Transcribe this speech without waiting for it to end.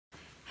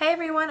Hey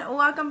everyone,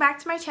 welcome back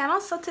to my channel.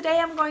 So today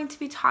I'm going to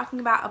be talking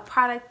about a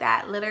product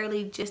that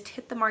literally just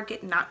hit the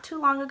market not too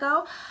long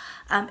ago.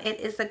 It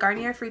is the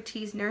Garnier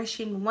Fructis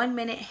Nourishing 1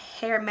 Minute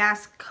Hair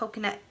Mask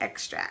Coconut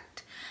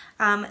Extract.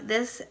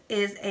 This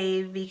is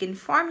a vegan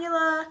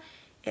formula.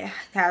 It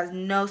has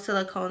no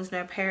silicones,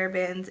 no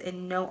parabens,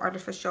 and no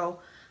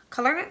artificial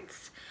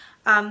colorants.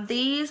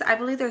 I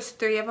believe there's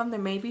 3 of them. There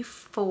may be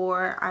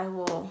 4. I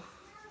will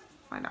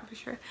find out for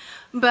sure.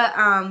 But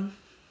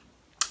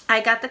I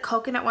got the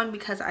coconut one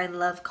because I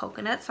love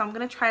coconut, so I'm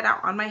going to try it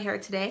out on my hair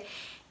today.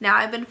 Now,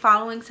 I've been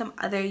following some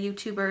other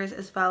YouTubers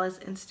as well as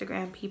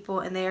Instagram people,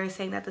 and they are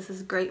saying that this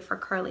is great for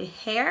curly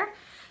hair.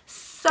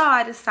 So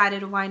I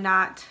decided why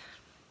not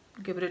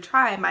give it a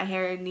try. My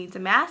hair needs a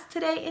mask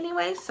today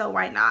anyway, so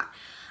why not?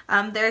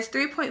 There's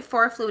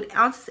 3.4 fluid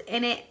ounces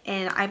in it,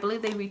 and I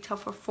believe they retail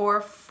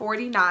for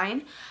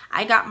 $4.49.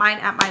 I got mine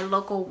at my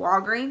local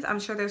Walgreens.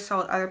 I'm sure they're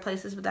sold other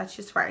places, but that's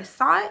just where I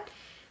saw it.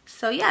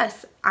 So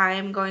yes,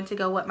 I'm going to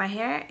go wet my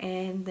hair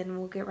and then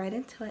we'll get right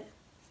into it.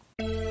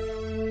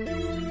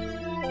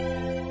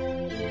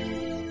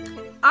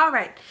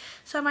 Alright,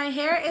 so my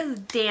hair is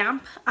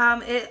damp.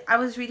 I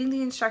was reading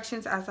the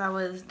instructions as I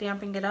was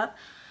damping it up.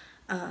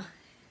 It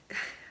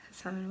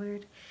sounded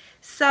weird.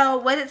 So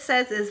what it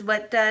says is,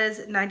 what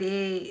does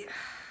 98...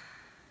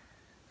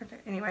 Okay,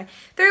 anyway,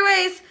 3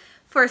 ways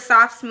for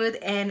soft, smooth,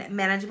 and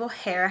manageable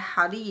hair,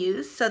 how to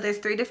use. So there's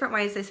 3 different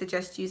ways they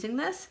suggest using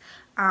this.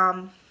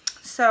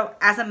 So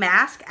as a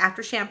mask,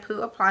 after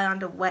shampoo, apply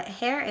onto wet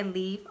hair and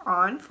leave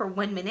on for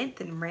 1 minute,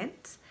 then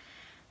rinse.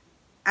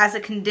 As a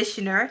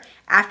conditioner,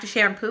 after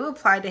shampoo,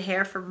 apply to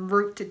hair from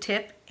root to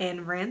tip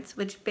and rinse,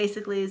 which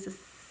basically is the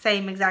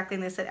same exact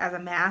thing they said as a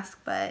mask,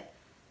 but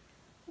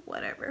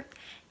whatever.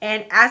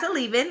 And as a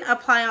leave-in,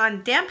 apply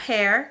on damp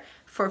hair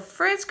for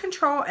frizz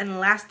control and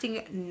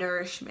lasting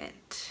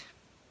nourishment.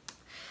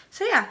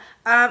 So yeah,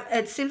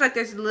 it seems like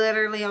there's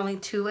literally only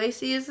 2 ways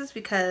to use this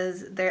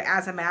because they're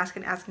as a mask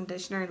and as a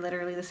conditioner are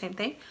literally the same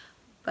thing.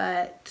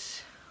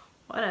 But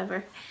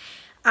whatever.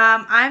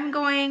 I'm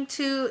going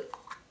to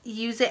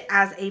use it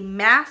as a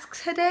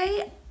mask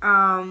today.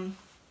 Now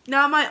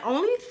my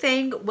only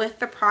thing with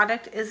the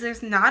product is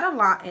there's not a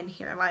lot in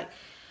here. Like,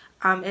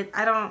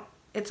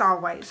 it's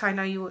all white, so I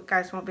know you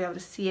guys won't be able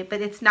to see it,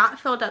 but it's not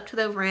filled up to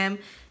the rim.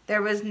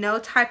 There was no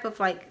type of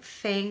like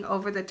thing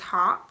over the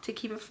top to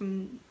keep it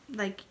from,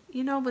 like,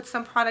 you know, with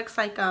some products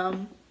like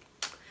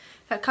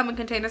that come in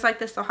containers like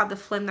this, they'll have the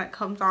film that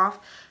comes off.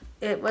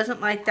 It wasn't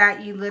like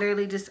that. You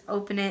literally just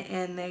open it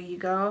and there you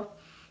go.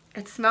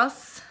 It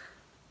smells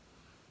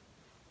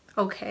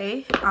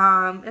okay.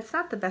 It's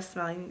not the best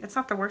smelling. It's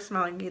not the worst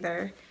smelling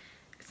either.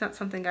 It's not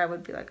something I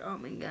would be like, oh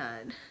my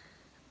god.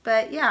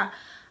 But yeah.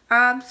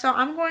 So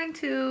I'm going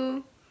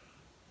to,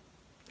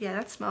 yeah,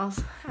 that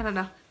smells, I don't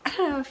know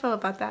how I feel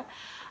about that.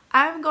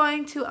 I'm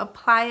going to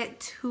apply it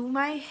to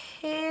my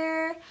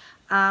hair.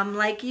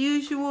 Like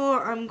usual,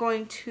 I'm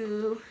going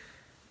to,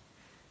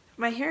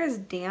 my hair is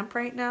damp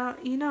right now.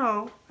 You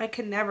know, I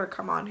can never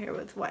come on here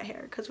with wet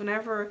hair because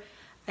whenever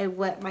I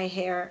wet my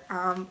hair,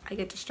 I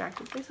get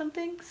distracted by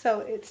something, so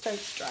it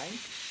starts drying.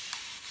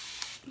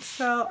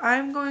 So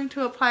I'm going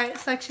to apply it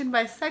section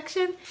by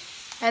section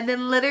and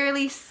then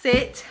literally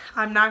sit.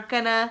 I'm not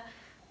gonna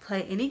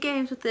play any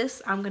games with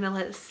this. I'm gonna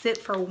let it sit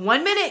for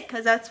 1 minute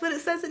because that's what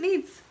it says it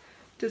needs.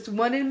 Just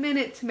 1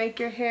 minute to make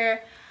your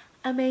hair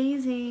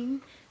amazing.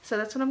 So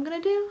that's what I'm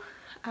gonna do.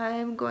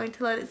 I'm going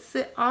to let it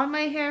sit on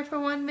my hair for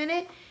 1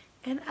 minute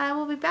and I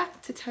will be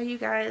back to tell you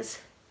guys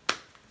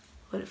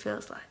what it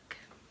feels like.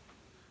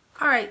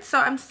 Alright, so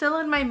I'm still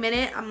in my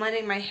minute. I'm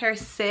letting my hair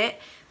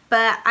sit,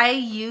 but I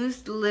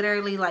used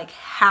literally like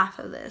half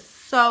of this.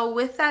 So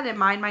with that in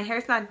mind, my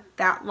hair's not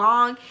that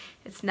long.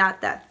 It's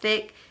not that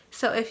thick.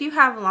 So if you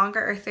have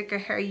longer or thicker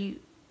hair,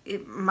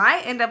 it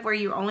might end up where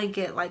you only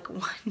get like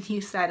 1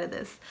 use out of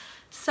this.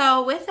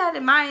 So with that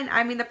in mind,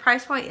 I mean, the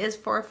price point is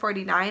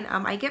 $4.49.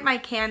 I get my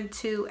Can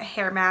 2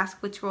 hair mask,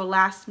 which will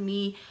last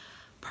me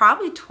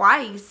probably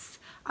twice.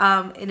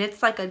 And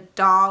it's like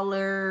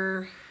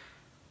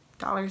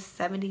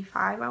 $1.75,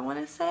 I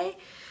want to say.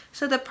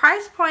 So the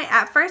price point,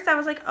 at first I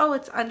was like, oh,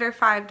 it's under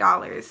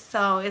 $5,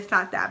 so it's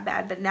not that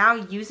bad. But now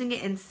using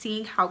it and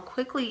seeing how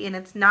quickly, and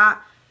it's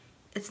not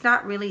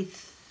really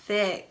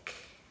thick.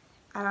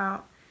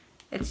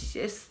 It's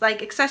just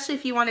like, especially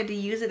if you wanted to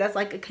use it as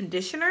like a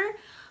conditioner,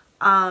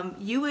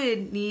 you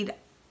would need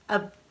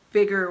a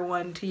bigger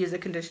one to use a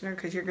conditioner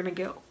because you're gonna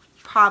get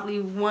probably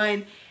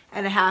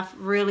 1.5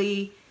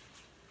 really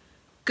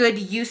good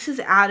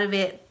uses out of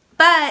it.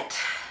 But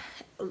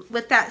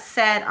with that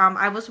said,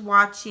 I was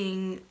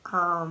watching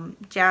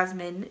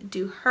Jasmine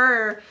do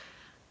her,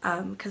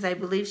 because I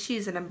believe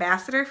she's an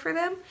ambassador for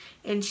them,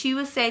 and she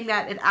was saying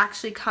that it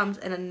actually comes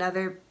in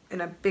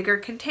a bigger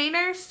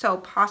container, so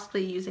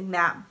possibly using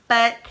that.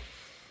 But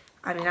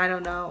I mean, I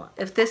don't know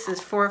if this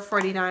is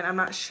 $4.49. I'm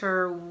not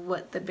sure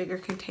what the bigger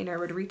container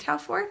would retail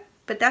for,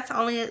 but that's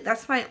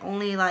my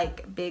only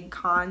like big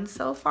con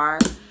so far.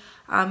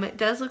 It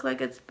does look like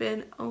it's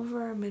been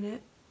over a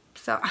minute,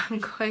 so I'm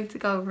going to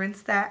go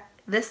rinse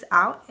this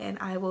out and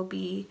I will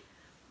be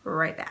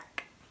right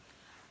back.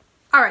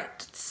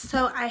 Alright,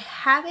 so I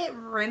have it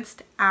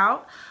rinsed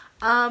out.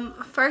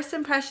 First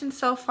impression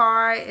so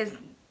far is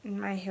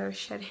my hair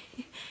shedding.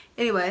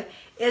 Anyway,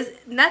 is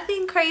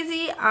nothing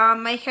crazy.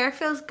 My hair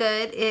feels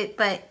good,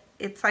 but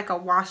it's like a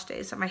wash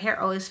day, so my hair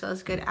always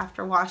feels good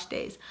after wash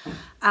days.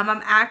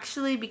 I'm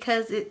actually,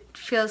 because it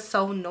feels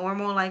so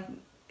normal, like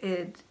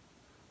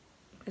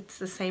it's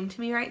the same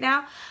to me right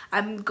now,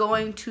 I'm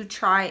going to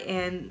try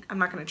and, I'm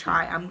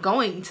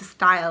going to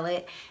style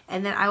it,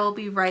 and then I will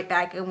be right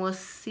back and we'll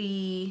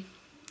see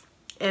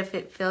if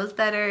it feels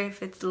better,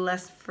 if it's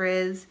less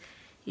frizz,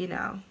 you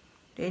know,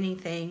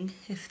 anything,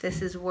 if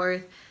this is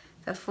worth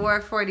the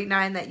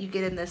 $4.49 that you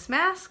get in this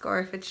mask, or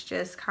if it's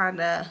just kind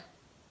of,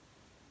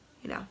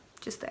 you know,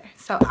 just there.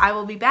 So I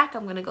will be back.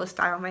 I'm gonna go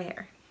style my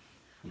hair.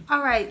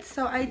 Alright,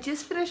 so I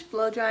just finished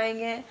blow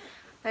drying it.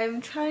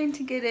 I'm trying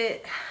to get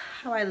it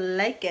how I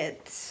like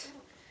it,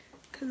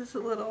 because it's a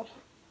little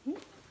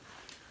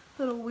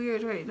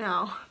weird right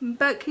now.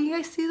 But can you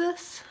guys see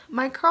this?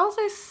 My curls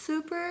are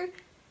super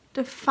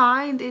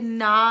defined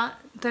and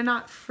they're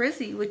not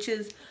frizzy, which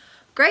is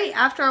great.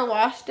 After a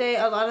wash day,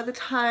 a lot of the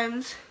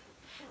times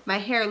my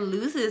hair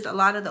loses a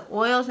lot of the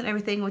oils and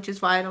everything, which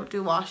is why I don't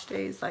do wash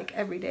days like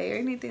every day or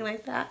anything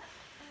like that.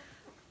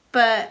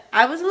 But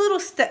I was a little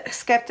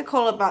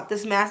skeptical about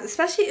this mask,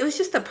 especially it was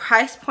just the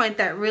price point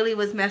that really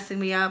was messing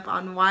me up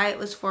on why it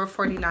was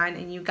 $4.49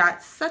 and you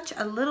got such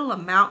a little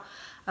amount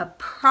of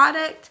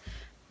product.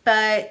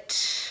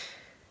 But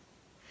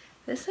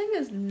this thing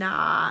is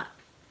not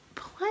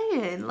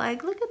playing.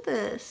 Like, look at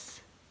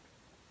this.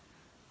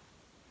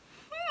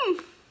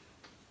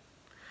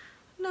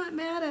 Not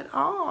mad at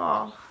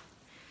all.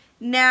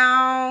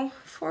 Now,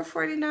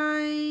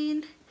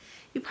 $4.49,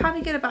 you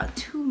probably get about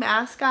 2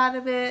 masks out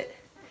of it.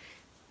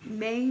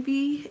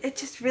 Maybe. It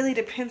just really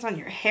depends on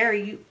your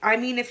hair. I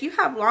mean, if you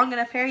have long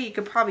enough hair, you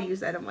could probably use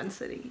that in one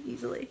sitting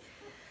easily.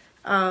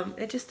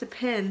 It just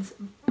depends.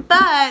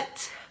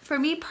 But for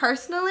me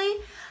personally,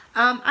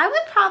 I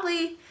would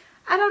probably,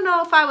 I don't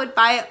know if I would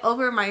buy it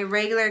over my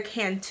regular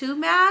Cantu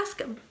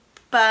mask,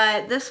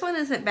 but this one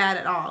isn't bad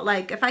at all.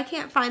 Like, if I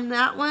can't find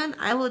that one,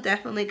 I will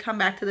definitely come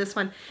back to this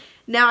one.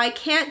 Now, I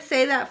can't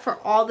say that for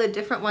all the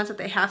different ones that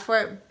they have for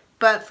it,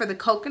 but for the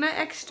coconut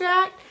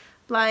extract,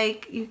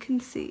 like, you can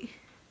see,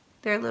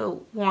 they're a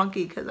little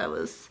wonky because I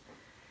was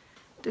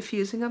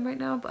diffusing them right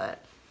now,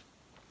 but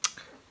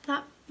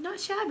not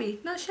shabby.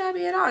 Not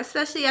shabby at all.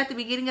 Especially at the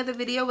beginning of the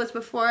video was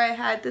before I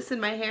had this in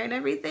my hair and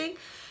everything.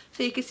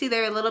 So you can see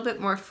they're a little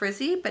bit more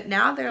frizzy, but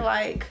now they're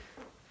like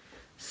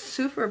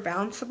super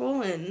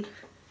bounceable and,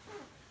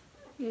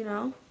 you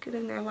know,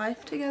 getting their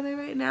life together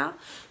right now.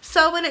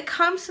 So when it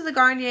comes to the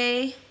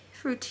Garnier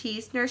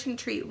Fructis Nourishing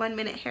Treat 1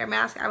 Minute Hair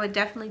Mask, I would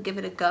definitely give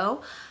it a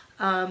go.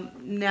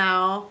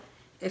 Now,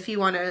 if you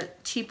want a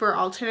cheaper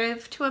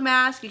alternative to a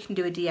mask, you can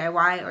do a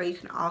DIY, or you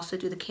can also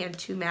do the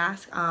Cantu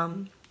mask.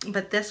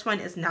 But this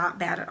one is not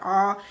bad at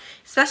all,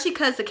 especially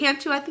because the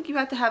Cantu, I think you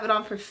have to have it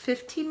on for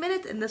 15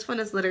 minutes, and this one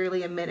is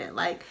literally a minute.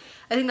 Like,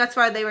 I think that's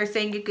why they were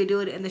saying you could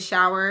do it in the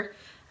shower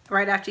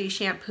right after you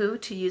shampoo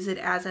to use it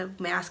as a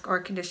mask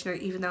or conditioner,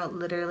 even though it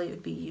literally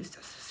would be used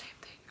as the same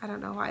thing. I don't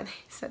know why they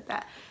said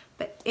that.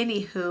 But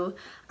anywho,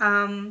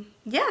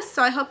 yes,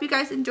 so I hope you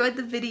guys enjoyed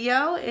the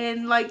video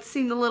and liked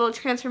seeing the little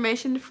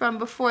transformation from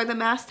before the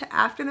mask to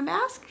after the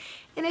mask.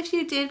 And if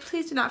you did,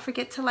 please do not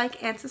forget to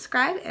like and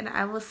subscribe, and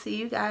I will see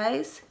you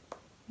guys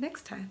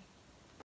next time.